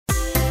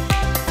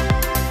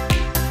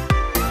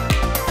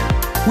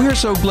We're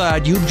so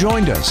glad you've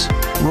joined us.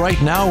 Right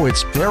now,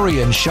 it's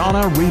Perry and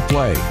Shawna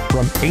Replay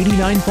from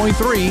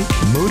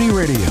 89.3 Moody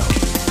Radio.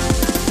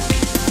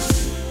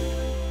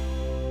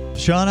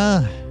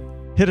 Shawna,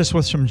 hit us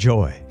with some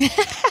joy.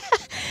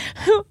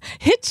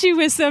 Hit you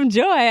with some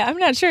joy. I'm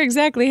not sure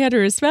exactly how to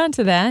respond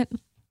to that.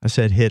 I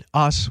said hit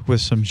us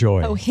with some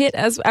joy. Oh, hit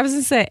us. I was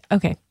going to say,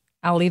 okay,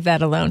 I'll leave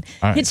that alone.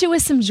 All right. Hit you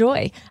with some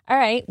joy. All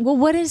right. Well,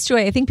 what is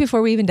joy? I think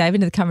before we even dive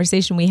into the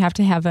conversation, we have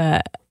to have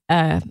a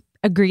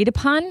agreed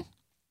upon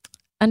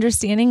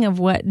understanding of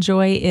what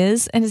joy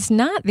is. And it's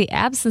not the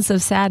absence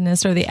of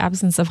sadness or the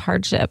absence of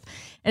hardship.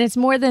 And it's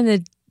more than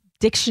the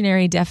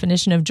dictionary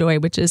definition of joy,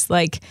 which is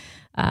like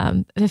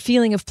the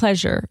feeling of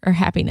pleasure or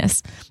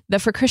happiness.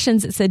 But for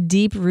Christians, it's a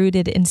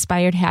deep-rooted,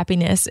 inspired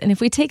happiness. And if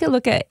we take a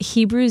look at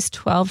Hebrews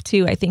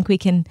 12:2, I think we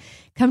can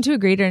come to a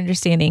greater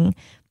understanding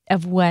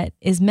of what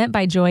is meant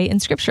by joy in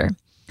Scripture.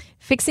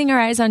 Fixing our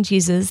eyes on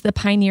Jesus, the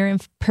pioneer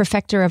and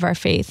perfecter of our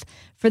faith,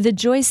 for the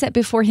joy set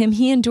before him,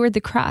 he endured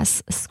the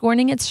cross,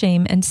 scorning its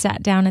shame, and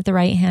sat down at the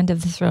right hand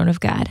of the throne of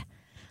God.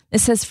 It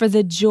says, for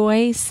the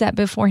joy set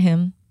before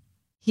him,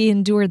 he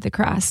endured the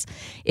cross.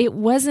 It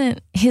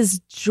wasn't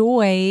his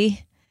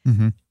joy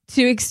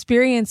to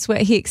experience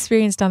what he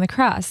experienced on the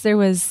cross. He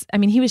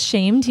was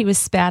shamed, he was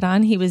spat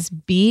on, he was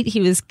beat,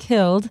 he was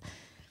killed.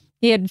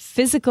 He had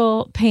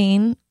physical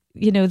pain,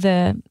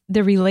 the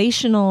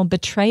relational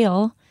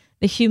betrayal,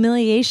 the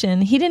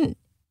humiliation. He didn't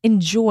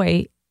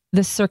enjoy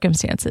the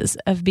circumstances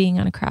of being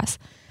on a cross,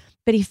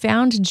 but he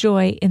found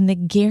joy in the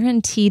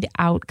guaranteed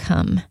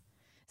outcome.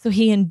 So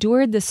he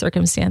endured the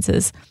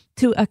circumstances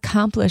to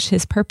accomplish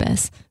his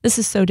purpose. This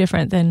is so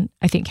different than,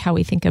 I think, how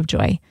we think of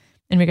joy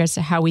in regards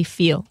to how we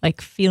feel, like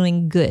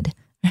feeling good,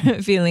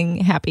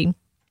 feeling happy.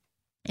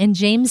 And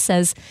James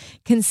says,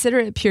 consider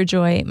it pure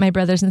joy, my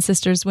brothers and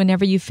sisters,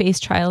 whenever you face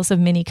trials of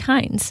many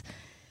kinds.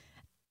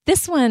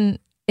 This one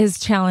is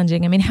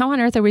challenging. I mean, how on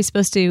earth are we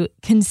supposed to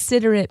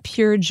consider it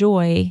pure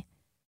joy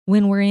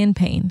when we're in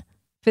pain,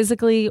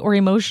 physically or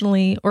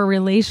emotionally or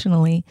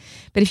relationally?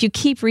 But if you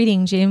keep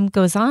reading, James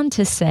goes on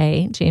to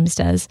say, James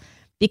does,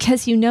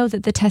 because you know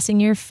that the testing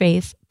of your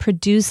faith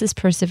produces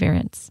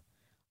perseverance.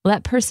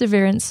 Let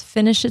perseverance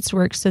finish its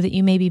work so that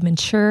you may be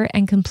mature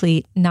and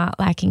complete, not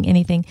lacking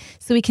anything.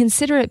 So we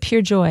consider it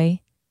pure joy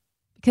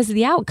because of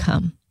the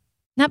outcome,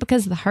 not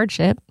because of the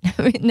hardship,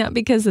 not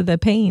because of the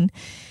pain.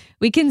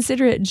 We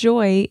consider it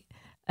joy,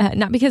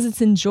 not because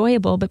it's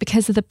enjoyable, but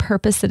because of the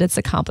purpose that it's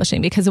accomplishing,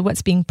 because of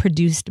what's being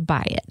produced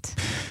by it.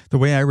 The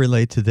way I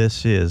relate to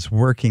this is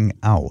working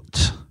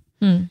out.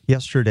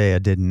 Yesterday, I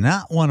did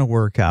not want to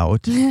work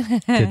out,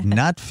 did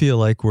not feel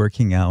like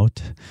working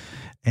out.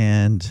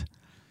 And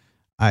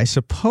I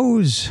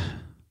suppose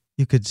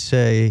you could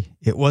say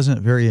it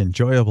wasn't very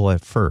enjoyable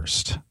at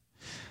first.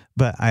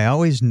 But I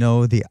always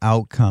know the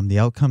outcome. The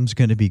outcome's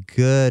going to be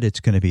good. It's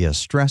going to be a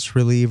stress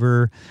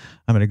reliever.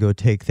 I'm going to go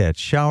take that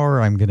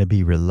shower. I'm going to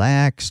be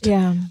relaxed.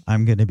 Yeah.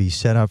 I'm going to be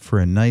set up for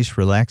a nice,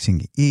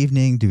 relaxing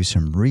evening, do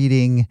some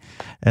reading.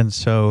 And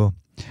so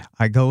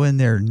I go in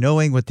there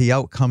knowing what the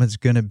outcome is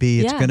going to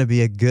be. It's going to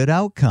be a good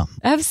outcome.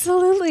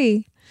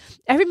 Absolutely.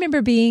 I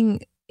remember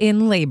being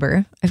in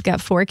labor. I've got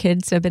 4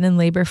 kids, so I've been in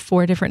labor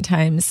 4 different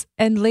times.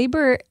 And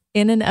labor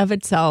in and of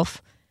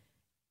itself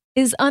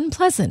is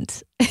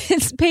unpleasant.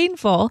 It's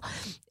painful.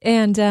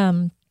 And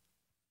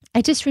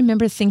I just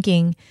remember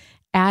thinking,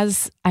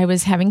 as I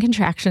was having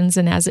contractions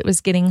and as it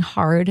was getting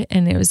hard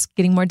and it was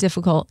getting more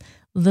difficult,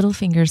 little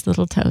fingers,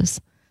 little toes.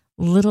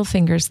 Little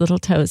fingers, little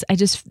toes.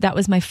 That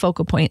was my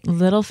focal point,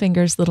 little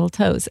fingers, little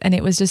toes. And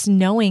it was just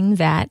knowing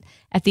that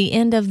at the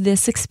end of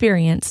this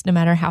experience, no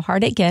matter how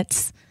hard it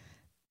gets,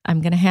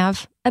 I'm going to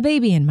have a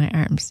baby in my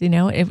arms.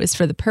 It was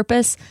for the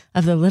purpose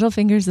of the little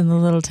fingers and the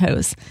little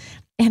toes.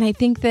 And I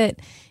think that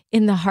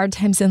in the hard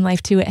times in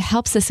life too, it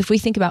helps us if we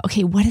think about,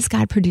 okay, what is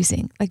God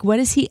producing? Like, what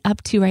is he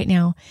up to right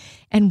now?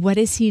 And what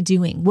is he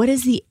doing? What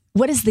is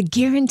the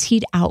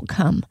guaranteed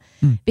outcome?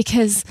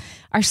 Because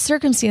our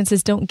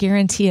circumstances don't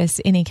guarantee us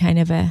any kind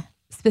of a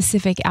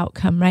specific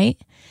outcome, right?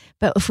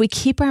 But if we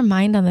keep our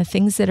mind on the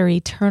things that are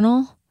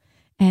eternal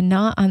and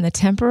not on the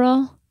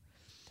temporal,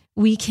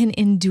 we can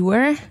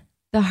endure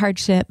the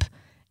hardship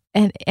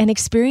and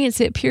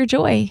experience it pure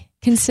joy.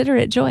 Consider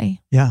it joy.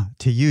 Yeah.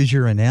 To use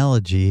your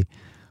analogy,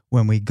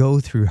 when we go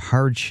through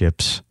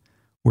hardships,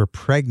 we're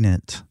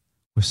pregnant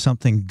with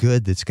something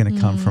good that's going to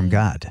come from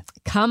God.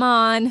 Come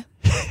on.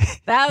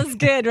 That was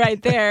good right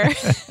there.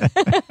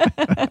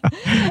 That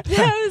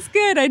was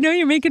good. I know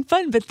you're making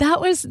fun, but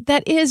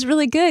that is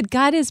really good.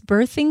 God is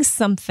birthing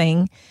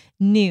something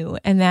new,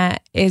 and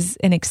that is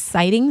an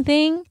exciting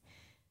thing.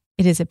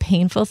 It is a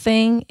painful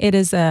thing. It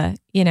is a,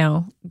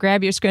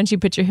 grab your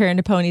scrunchie, put your hair in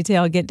a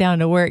ponytail, get down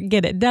to work,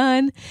 get it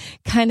done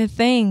kind of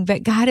thing.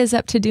 But God is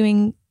up to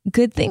doing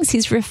good things.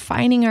 He's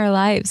refining our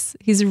lives.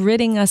 He's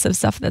ridding us of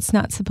stuff that's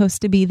not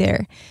supposed to be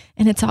there.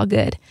 And it's all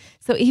good.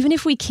 So even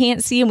if we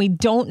can't see and we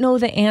don't know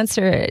the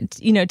answer,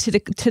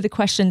 to the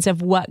questions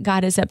of what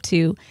God is up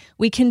to,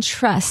 we can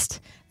trust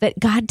that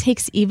God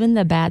takes even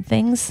the bad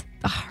things,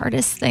 the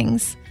hardest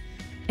things,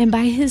 and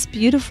by his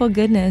beautiful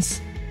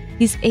goodness,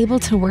 He's able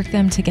to work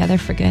them together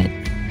for good.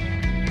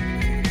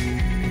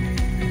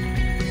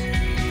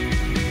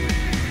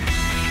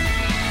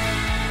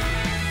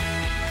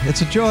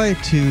 It's a joy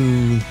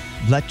to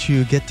let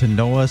you get to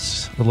know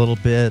us a little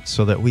bit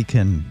so that we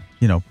can,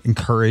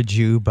 encourage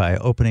you by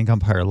opening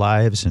up our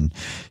lives and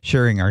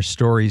sharing our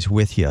stories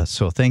with you.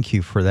 So thank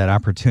you for that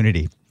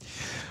opportunity.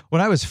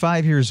 When I was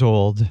 5 years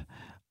old,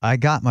 I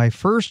got my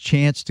first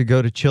chance to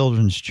go to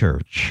children's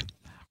church.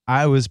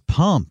 I was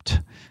pumped,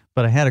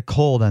 but I had a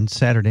cold on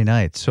Saturday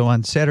night. So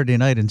on Saturday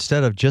night,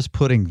 instead of just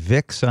putting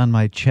Vicks on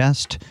my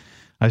chest,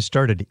 I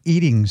started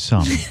eating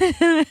some.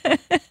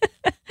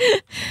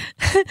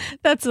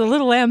 That's a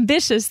little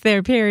ambitious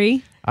there,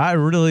 Perry. I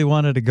really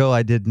wanted to go.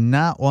 I did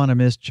not want to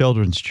miss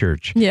children's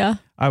church. Yeah.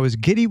 I was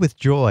giddy with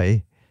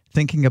joy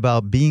thinking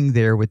about being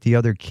there with the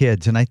other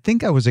kids. And I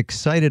think I was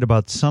excited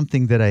about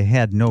something that I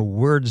had no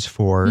words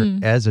for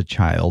as a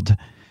child.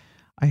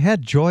 I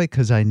had joy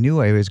because I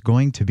knew I was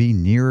going to be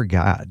near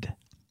God.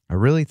 I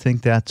really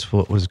think that's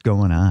what was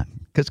going on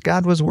because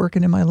God was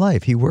working in my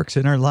life. He works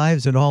in our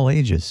lives at all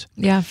ages.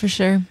 Yeah, for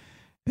sure.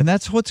 And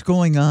that's what's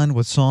going on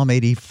with Psalm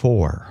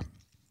 84.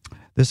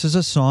 This is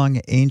a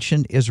song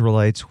ancient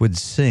Israelites would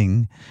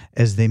sing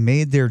as they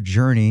made their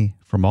journey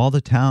from all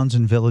the towns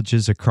and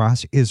villages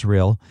across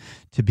Israel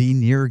to be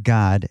near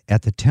God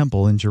at the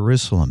temple in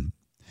Jerusalem.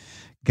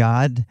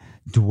 God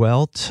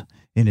dwelt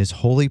in his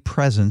holy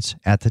presence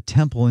at the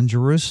temple in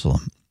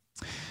Jerusalem.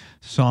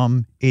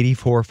 Psalm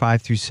 84,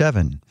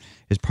 5-7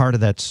 is part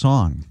of that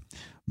song.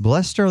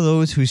 Blessed are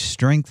those whose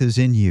strength is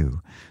in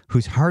you,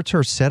 whose hearts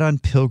are set on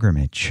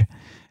pilgrimage.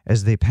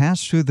 As they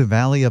pass through the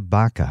valley of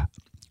Baca,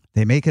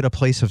 they make it a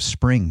place of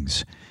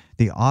springs.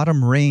 The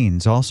autumn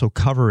rains also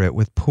cover it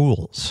with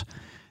pools.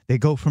 They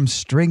go from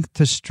strength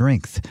to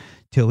strength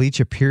till each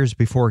appears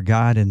before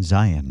God in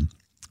Zion.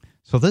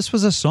 So this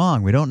was a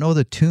song. We don't know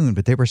the tune,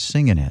 but they were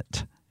singing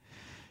it.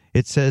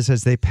 It says,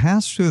 as they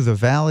pass through the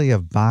valley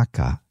of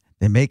Baca,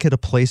 they make it a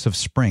place of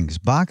springs.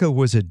 Baca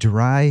was a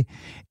dry,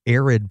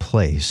 arid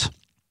place,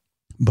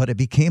 but it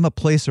became a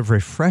place of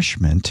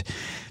refreshment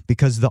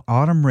because the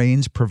autumn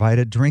rains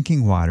provided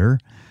drinking water.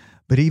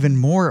 But even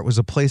more, it was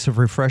a place of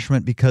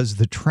refreshment because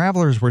the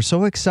travelers were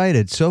so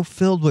excited, so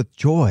filled with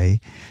joy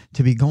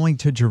to be going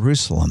to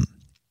Jerusalem.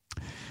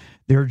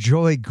 Their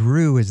joy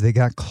grew as they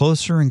got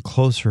closer and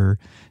closer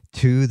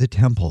to the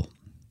temple.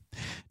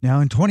 Now,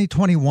 in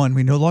 2021,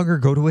 we no longer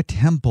go to a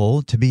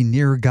temple to be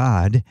near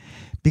God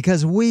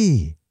because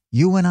we,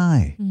 you and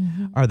I,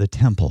 are the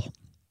temple.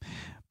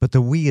 But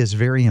the we is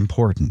very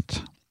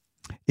important.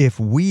 If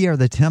we are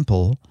the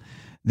temple,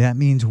 that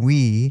means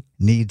we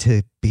need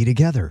to be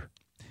together.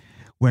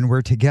 When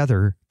we're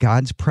together,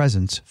 God's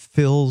presence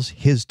fills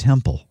his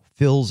temple,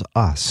 fills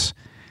us.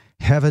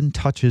 Heaven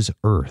touches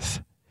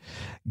earth.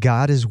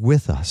 God is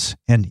with us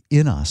and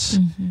in us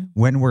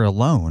when we're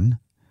alone.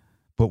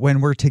 But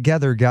when we're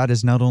together, God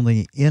is not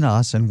only in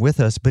us and with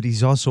us, but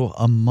he's also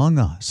among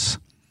us.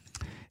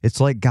 It's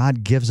like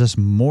God gives us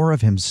more of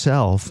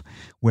himself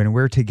when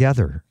we're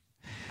together.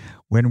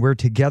 When we're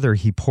together,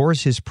 he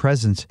pours his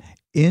presence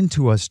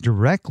into us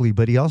directly,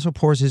 but he also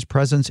pours his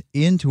presence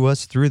into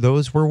us through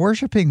those we're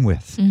worshiping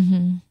with.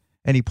 And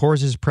he pours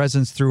his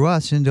presence through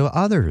us into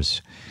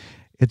others.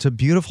 It's a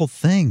beautiful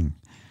thing.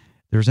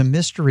 There's a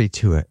mystery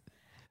to it,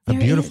 a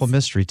beautiful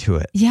mystery to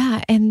it.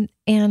 Yeah, and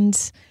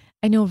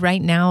I know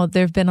right now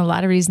there have been a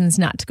lot of reasons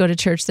not to go to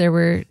church. There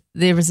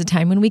was a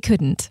time when we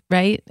couldn't,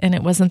 right? And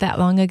it wasn't that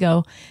long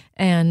ago.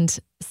 And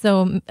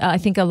so I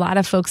think a lot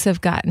of folks have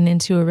gotten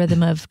into a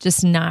rhythm of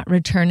just not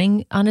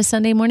returning on a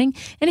Sunday morning.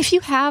 And if you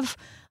have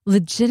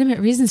legitimate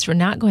reasons for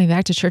not going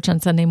back to church on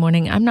Sunday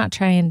morning, I'm not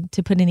trying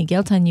to put any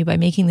guilt on you by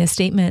making this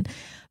statement.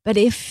 But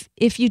if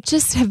you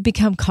just have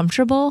become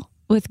comfortable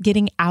with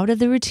getting out of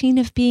the routine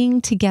of being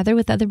together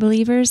with other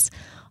believers,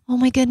 oh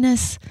my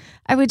goodness,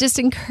 I would just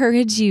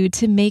encourage you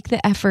to make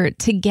the effort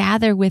to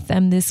gather with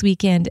them this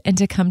weekend and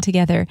to come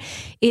together.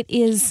 It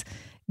is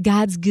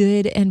God's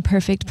good and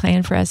perfect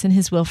plan for us and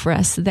his will for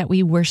us that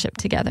we worship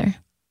together.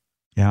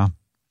 Yeah.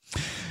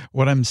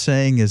 What I'm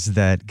saying is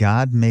that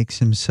God makes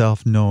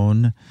himself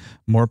known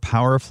more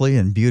powerfully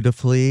and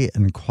beautifully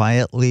and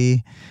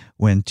quietly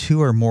when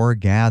two or more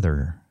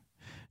gather.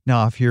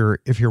 Now, if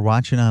you're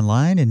watching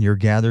online and you're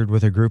gathered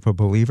with a group of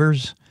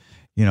believers,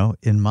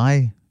 in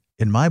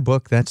my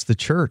book, that's the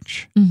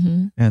church,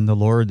 and the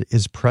Lord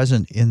is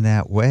present in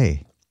that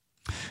way.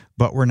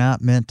 But we're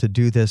not meant to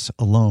do this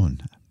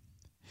alone.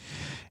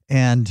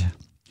 And,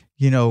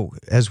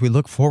 as we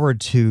look forward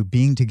to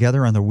being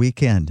together on the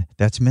weekend,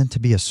 that's meant to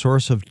be a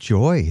source of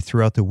joy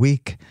throughout the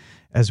week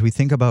as we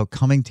think about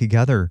coming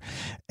together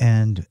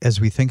and as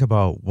we think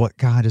about what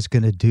God is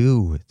going to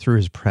do through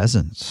his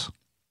presence.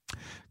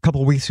 A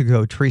couple of weeks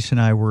ago, Teresa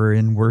and I were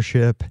in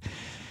worship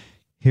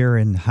here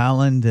in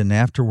Holland, and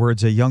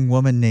afterwards a young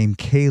woman named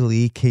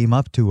Kaylee came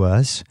up to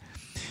us,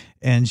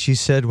 and she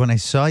said, when I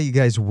saw you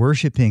guys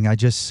worshiping, I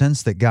just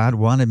sensed that God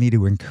wanted me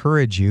to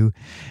encourage you.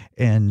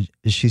 And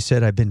she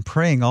said, I've been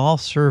praying all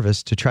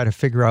service to try to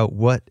figure out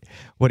what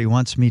he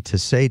wants me to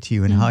say to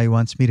you and how he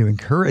wants me to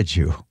encourage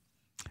you.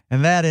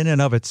 And that in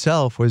and of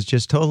itself was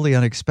just totally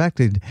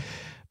unexpected.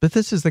 But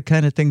this is the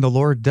kind of thing the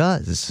Lord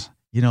does,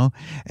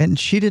 and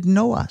she didn't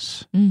know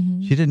us.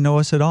 Mm-hmm. She didn't know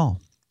us at all.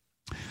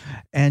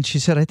 And she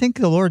said, I think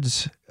the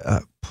Lord's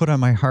put on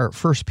my heart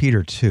 1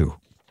 Peter 2.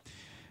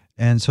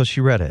 And so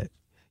she read it.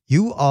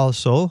 You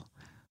also,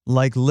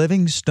 like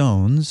living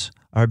stones,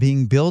 are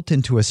being built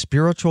into a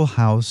spiritual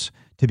house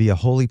to be a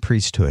holy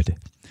priesthood,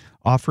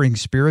 offering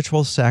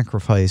spiritual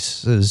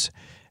sacrifices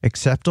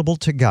acceptable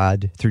to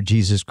God through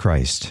Jesus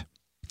Christ.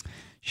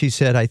 She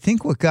said, I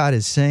think what God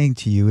is saying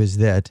to you is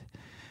that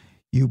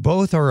you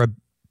both are a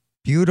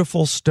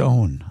beautiful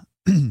stone.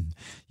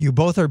 You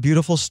both are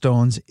beautiful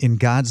stones in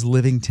God's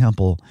living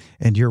temple,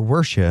 and your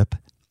worship,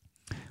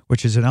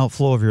 which is an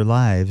outflow of your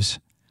lives,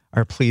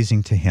 are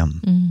pleasing to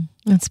Him.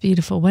 That's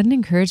beautiful. What an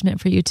encouragement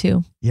for you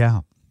too.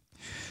 Yeah.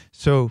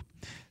 So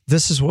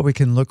this is what we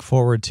can look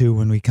forward to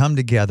when we come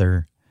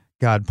together,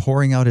 God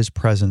pouring out His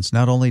presence,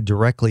 not only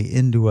directly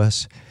into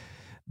us,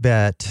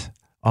 but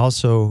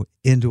also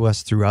into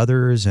us through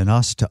others and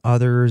us to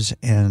others.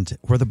 And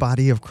we're the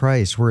body of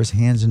Christ. We're His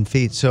hands and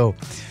feet. So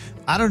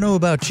I don't know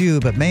about you,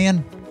 but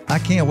man, I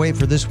can't wait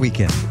for this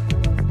weekend.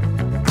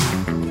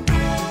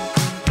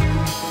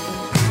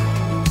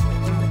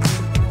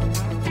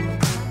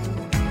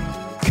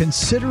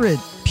 Consider it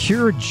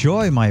pure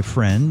joy, my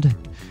friend,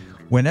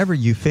 whenever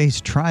you face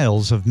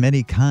trials of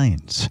many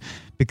kinds,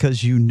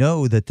 because you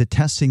know that the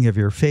testing of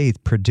your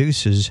faith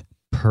produces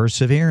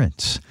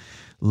perseverance.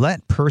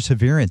 Let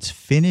perseverance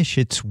finish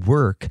its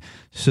work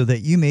so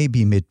that you may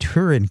be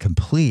mature and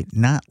complete,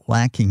 not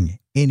lacking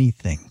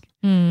anything.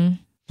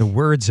 The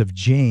words of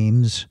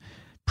James,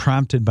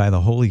 prompted by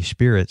the Holy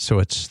Spirit, so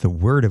it's the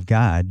Word of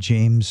God,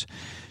 James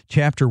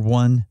chapter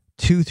 1,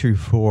 2 through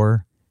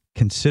 4,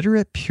 consider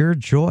it pure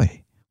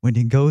joy when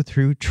you go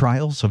through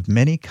trials of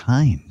many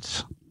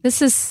kinds.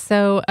 This is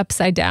so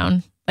upside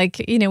down.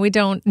 We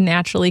don't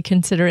naturally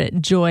consider it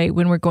joy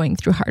when we're going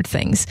through hard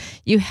things.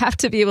 You have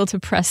to be able to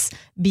press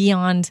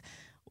beyond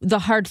the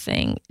hard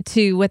thing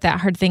to what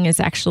that hard thing is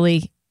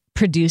actually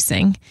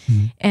producing.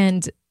 Mm-hmm.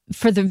 And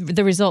for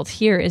the result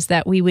here is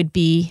that we would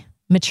be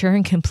mature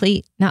and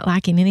complete, not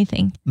lacking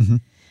anything. Mm-hmm.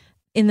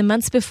 In the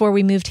months before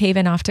we moved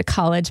Haven off to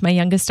college, my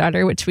youngest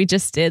daughter, which we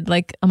just did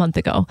a month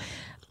ago,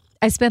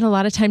 I spent a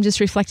lot of time just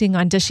reflecting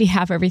on, does she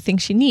have everything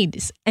she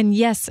needs? And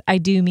yes, I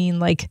do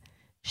mean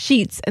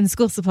sheets and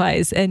school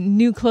supplies and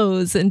new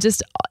clothes and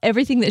just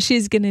everything that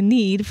she's going to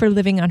need for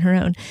living on her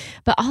own.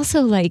 But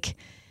also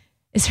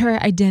is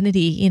her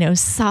identity,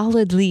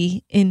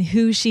 solidly in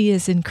who she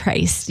is in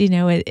Christ?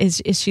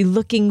 Is she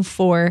looking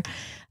for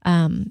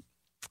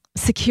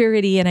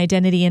security and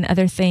identity and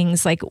other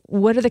things?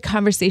 What are the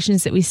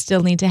conversations that we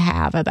still need to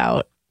have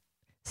about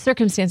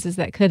circumstances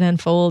that could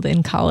unfold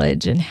in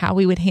college and how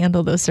we would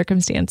handle those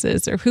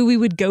circumstances or who we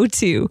would go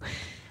to?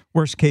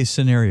 Worst case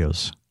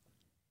scenarios.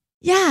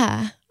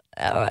 Yeah,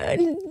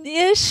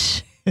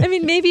 ish. I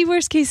mean, maybe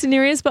worst case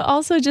scenarios, but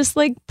also just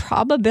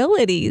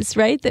probabilities,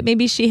 right? That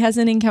maybe she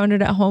hasn't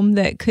encountered at home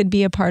that could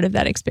be a part of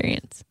that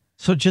experience.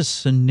 So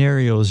just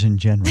scenarios in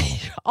general.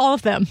 All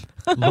of them.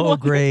 Low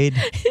grade,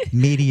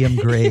 medium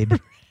grade,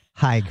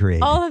 high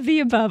grade. All of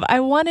the above. I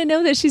want to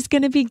know that she's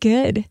going to be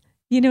good.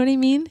 You know what I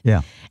mean?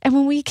 Yeah. And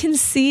when we can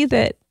see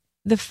that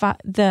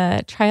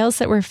the trials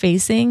that we're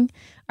facing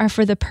are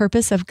for the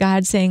purpose of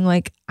God saying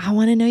I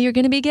want to know you're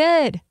going to be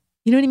good.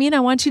 You know what I mean? I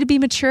want you to be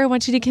mature. I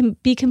want you to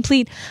be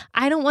complete.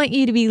 I don't want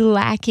you to be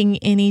lacking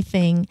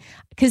anything,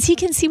 because He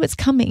can see what's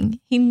coming.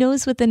 He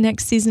knows what the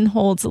next season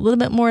holds. A little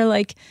bit more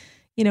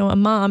a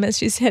mom, as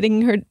she's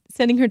sending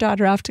her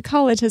daughter off to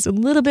college, has a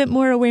little bit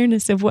more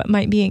awareness of what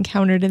might be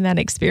encountered in that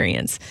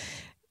experience.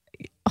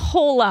 A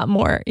whole lot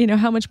more.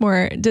 How much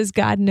more does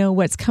God know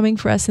what's coming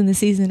for us in the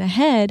season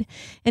ahead?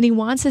 And He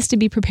wants us to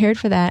be prepared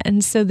for that.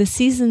 And so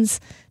the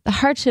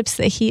hardships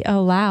that He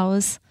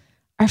allows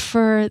are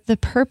for the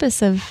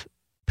purpose of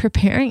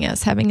preparing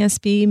us, having us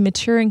be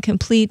mature and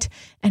complete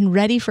and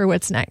ready for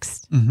what's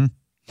next. Mm-hmm.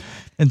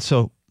 And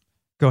so,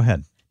 go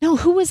ahead. No,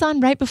 who was on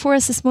right before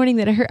us this morning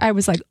that I heard? I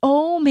was like,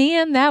 oh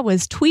man, that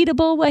was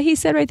tweetable what he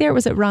said right there.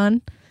 Was it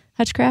Ron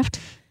Hutchcraft?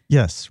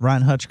 Yes,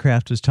 Ron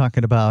Hutchcraft was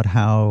talking about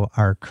how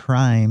our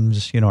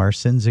crimes, our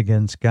sins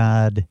against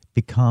God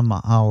become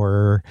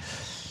our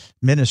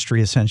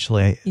ministry,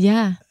 essentially.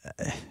 Yeah.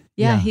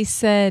 He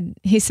said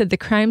the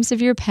crimes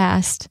of your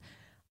past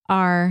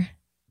are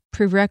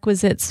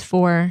prerequisites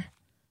for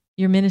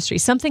your ministry,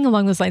 something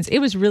along those lines. It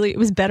was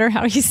better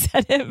how he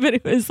said it, but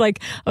it was I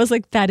was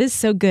like, that is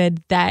so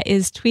good. That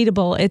is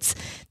tweetable. It's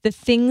the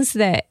things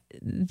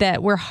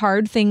that were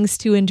hard things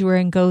to endure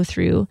and go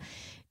through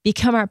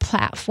become our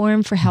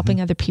platform for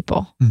helping other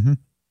people. Mm-hmm.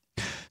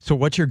 So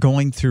what you're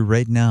going through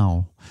right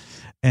now,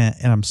 and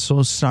I'm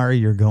so sorry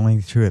you're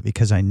going through it,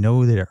 because I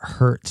know that it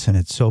hurts and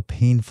it's so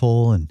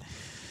painful. And,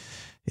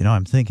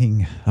 I'm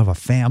thinking of a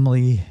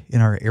family in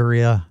our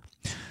area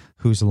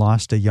who's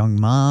lost a young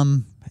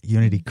mom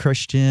Unity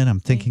Christian. I'm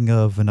thinking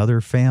of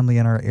another family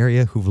in our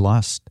area who've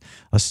lost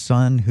a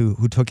son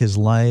who took his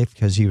life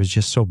because he was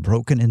just so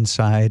broken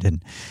inside.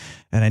 And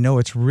I know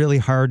it's really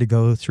hard to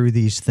go through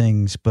these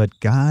things, but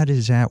God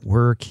is at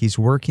work. He's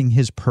working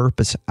his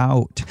purpose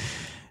out,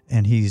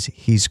 and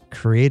he's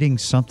creating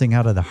something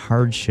out of the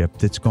hardship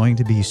that's going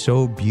to be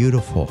so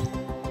beautiful.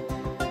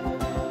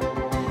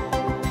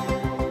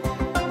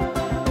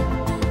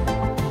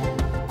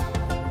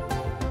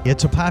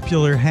 It's a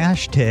popular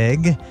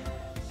hashtag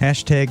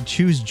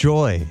choose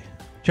joy.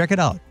 Check it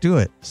out. Do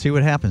it. See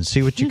what happens.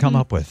 See what you come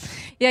up with.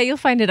 Yeah, you'll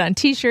find it on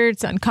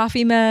T-shirts, on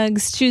coffee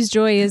mugs. Choose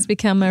joy has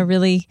become a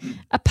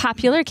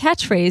popular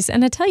catchphrase.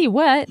 And I tell you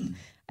what,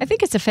 I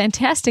think it's a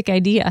fantastic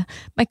idea.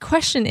 My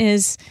question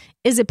is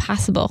it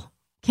possible?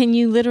 Can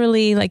you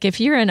literally, like if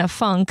you're in a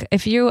funk,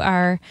 if you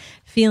are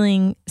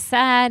feeling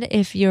sad,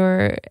 if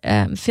you're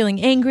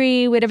feeling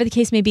angry, whatever the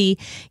case may be,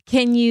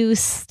 can you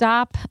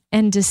stop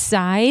and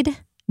decide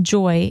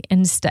joy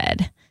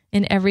instead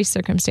in every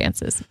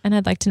circumstances? And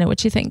I'd like to know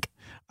what you think.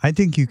 I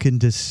think you can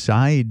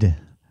decide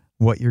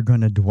what you're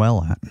going to dwell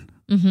on.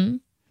 Mm-hmm.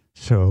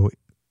 So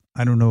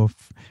I don't know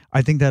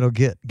I think that'll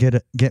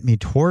get me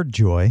toward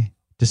joy,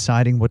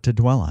 deciding what to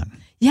dwell on.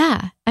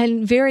 Yeah.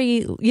 And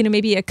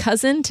maybe a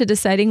cousin to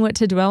deciding what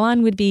to dwell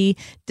on would be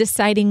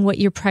deciding what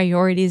your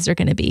priorities are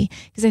going to be.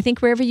 Because I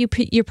think wherever you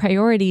put your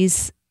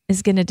priorities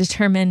is going to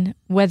determine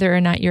whether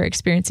or not you're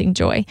experiencing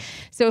joy.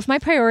 So if my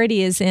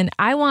priority is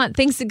I want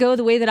things to go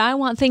the way that I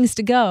want things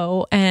to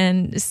go,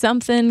 and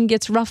something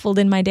gets ruffled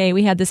in my day.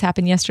 We had this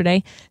happen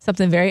yesterday,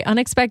 something very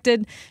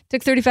unexpected,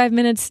 took 35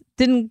 minutes,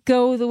 didn't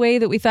go the way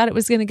that we thought it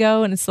was going to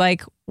go. And it's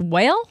like,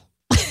 well,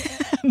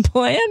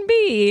 plan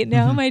B.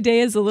 Now my day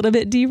is a little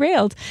bit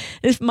derailed.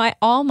 If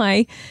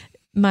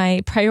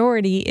my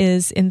priority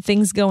is in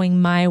things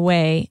going my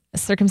way, a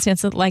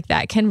circumstance like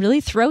that can really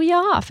throw you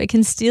off. It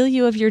can steal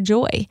you of your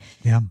joy.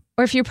 Yeah.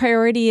 Or if your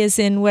priority is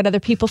in what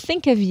other people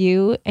think of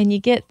you and you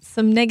get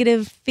some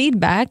negative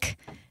feedback,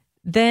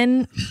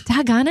 then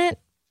doggone it,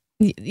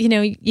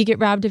 you get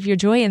robbed of your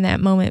joy in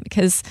that moment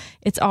because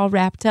it's all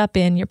wrapped up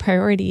in your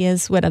priority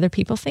is what other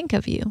people think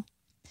of you.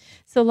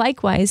 So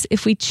likewise,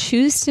 if we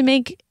choose to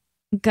make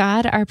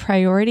God our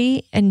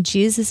priority and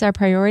Jesus our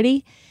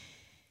priority,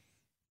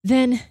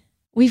 then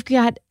we've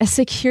got a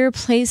secure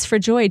place for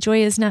joy.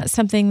 Joy is not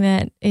something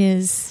that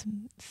is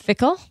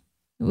fickle.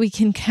 We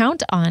can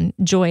count on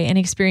joy and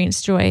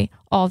experience joy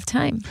all the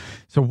time.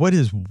 So what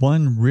is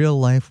one real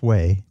life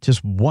way,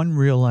 just one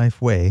real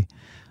life way,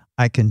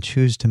 I can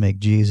choose to make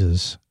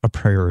Jesus a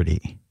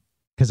priority?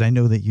 Because I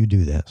know that you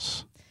do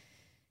this.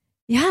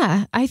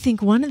 Yeah, I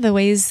think one of the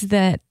ways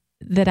that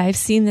I've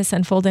seen this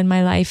unfold in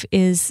my life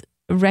is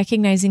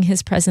recognizing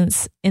his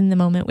presence in the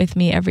moment with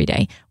me every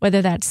day, whether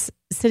that's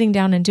sitting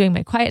down and doing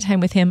my quiet time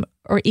with him,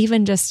 or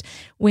even just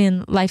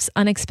when life's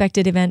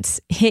unexpected events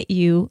hit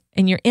you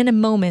and you're in a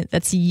moment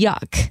that's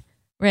yuck,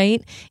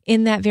 right?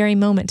 In that very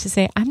moment to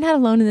say, I'm not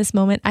alone in this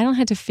moment. I don't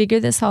have to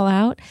figure this all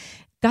out.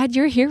 God,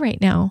 you're here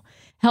right now.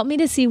 Help me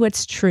to see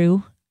what's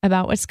true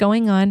about what's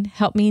going on.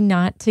 Help me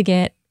not to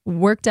get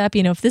worked up.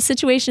 If this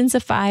situation's a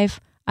 5,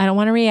 I don't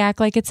want to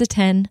react like it's a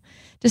 10.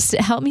 Just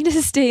help me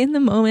to stay in the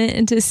moment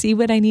and to see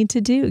what I need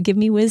to do. Give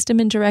me wisdom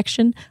and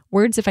direction.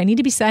 Words, if I need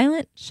to be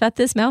silent, shut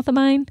this mouth of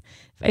mine.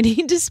 If I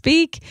need to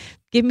speak,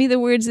 give me the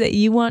words that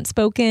you want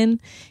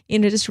spoken.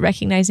 Just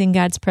recognizing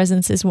God's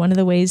presence is one of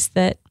the ways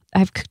that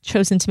I've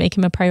chosen to make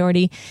him a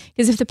priority.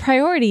 Because if the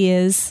priority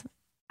is,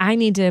 I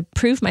need to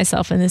prove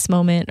myself in this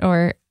moment,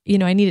 or,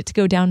 I need it to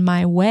go down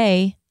my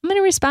way, I'm going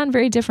to respond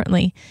very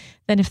differently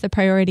than if the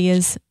priority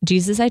is,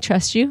 Jesus, I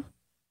trust you.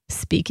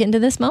 Speak into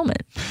this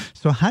moment.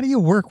 So how do you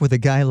work with a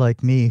guy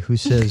like me who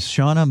says,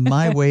 Shawna,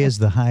 my way is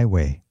the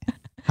highway?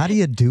 How do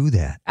you do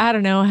that? I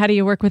don't know. How do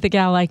you work with a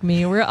gal like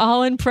me? We're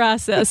all in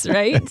process,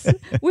 right?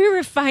 We're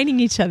refining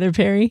each other,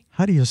 Perry.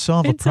 How do you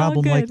solve a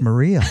problem like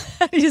Maria?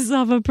 How do you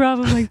solve a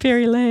problem like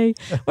Perry Lay?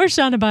 Or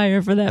Shawna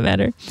Byer, for that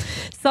matter.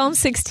 Psalm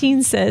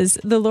 16 says,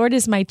 the Lord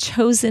is my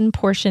chosen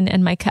portion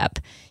and my cup.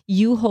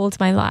 You hold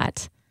my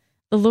lot.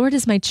 The Lord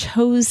is my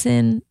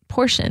chosen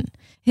portion.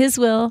 His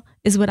will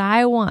is what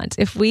I want.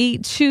 If we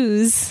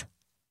choose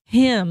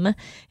him,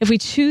 if we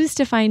choose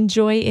to find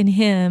joy in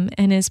him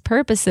and his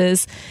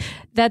purposes,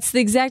 that's the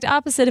exact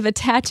opposite of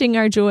attaching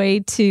our joy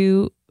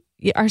to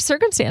our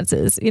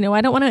circumstances. I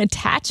don't want to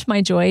attach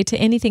my joy to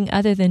anything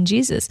other than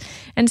Jesus.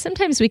 And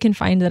sometimes we can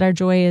find that our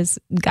joy has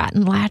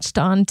gotten latched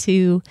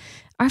onto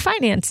our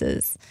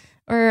finances,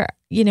 or,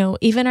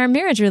 even our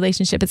marriage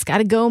relationship. It's got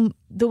to go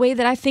the way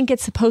that I think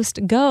it's supposed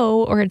to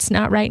go, or it's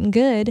not right and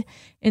good,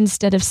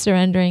 instead of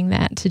surrendering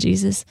that to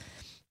Jesus.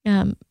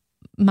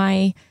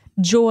 My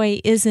joy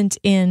isn't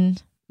in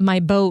my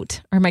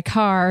boat or my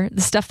car,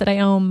 the stuff that I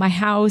own, my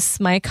house,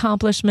 my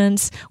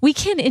accomplishments. We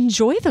can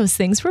enjoy those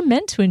things. We're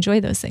meant to enjoy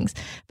those things,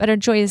 but our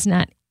joy is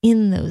not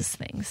in those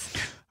things.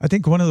 I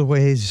think one of the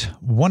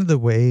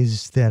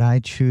ways that I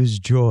choose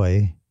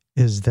joy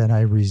is that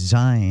I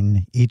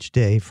resign each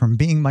day from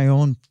being my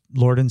own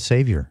Lord and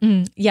Savior.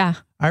 Yeah.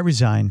 I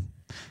resign.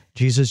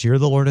 Jesus, you're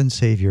the Lord and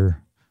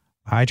Savior.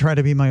 I try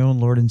to be my own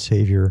Lord and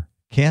Savior.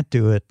 Can't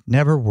do it.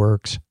 Never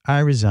works. I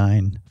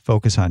resign.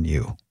 Focus on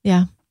you.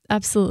 Yeah,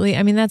 absolutely.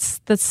 I mean,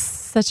 that's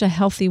such a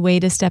healthy way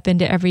to step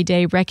into every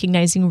day,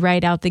 recognizing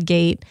right out the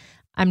gate,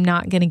 I'm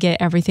not going to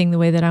get everything the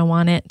way that I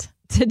want it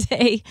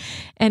today.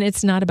 And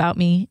it's not about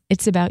me.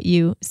 It's about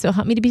you. So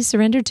help me to be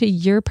surrendered to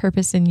your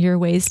purpose and your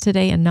ways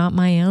today and not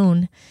my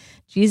own.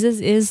 Jesus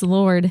is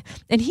Lord.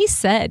 And he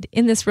said,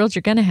 in this world,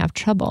 you're going to have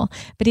trouble.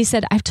 But he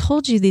said, I've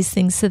told you these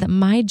things so that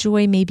my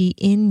joy may be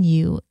in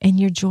you and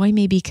your joy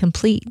may be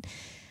complete.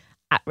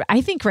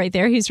 I think right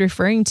there, he's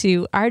referring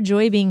to our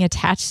joy being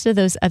attached to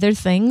those other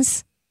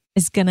things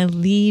is going to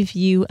leave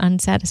you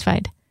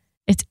unsatisfied.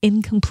 It's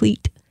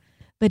incomplete.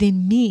 But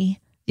in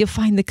me, you'll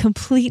find the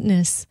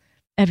completeness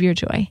of your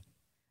joy.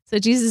 So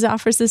Jesus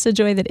offers us a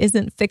joy that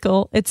isn't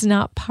fickle. It's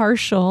not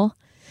partial.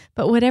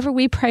 But whatever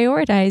we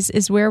prioritize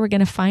is where we're going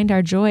to find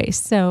our joy.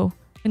 So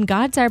when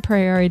God's our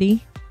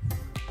priority,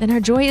 then our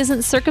joy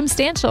isn't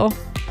circumstantial.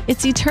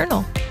 It's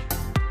eternal.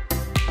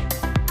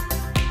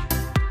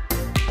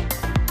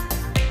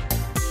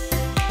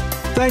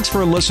 Thanks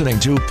for listening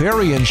to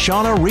Perry and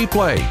Shawna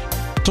Replay.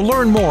 To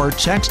learn more,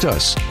 text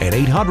us at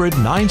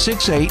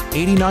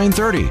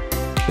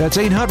 800-968-8930. That's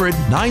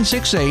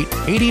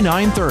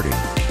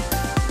 800-968-8930.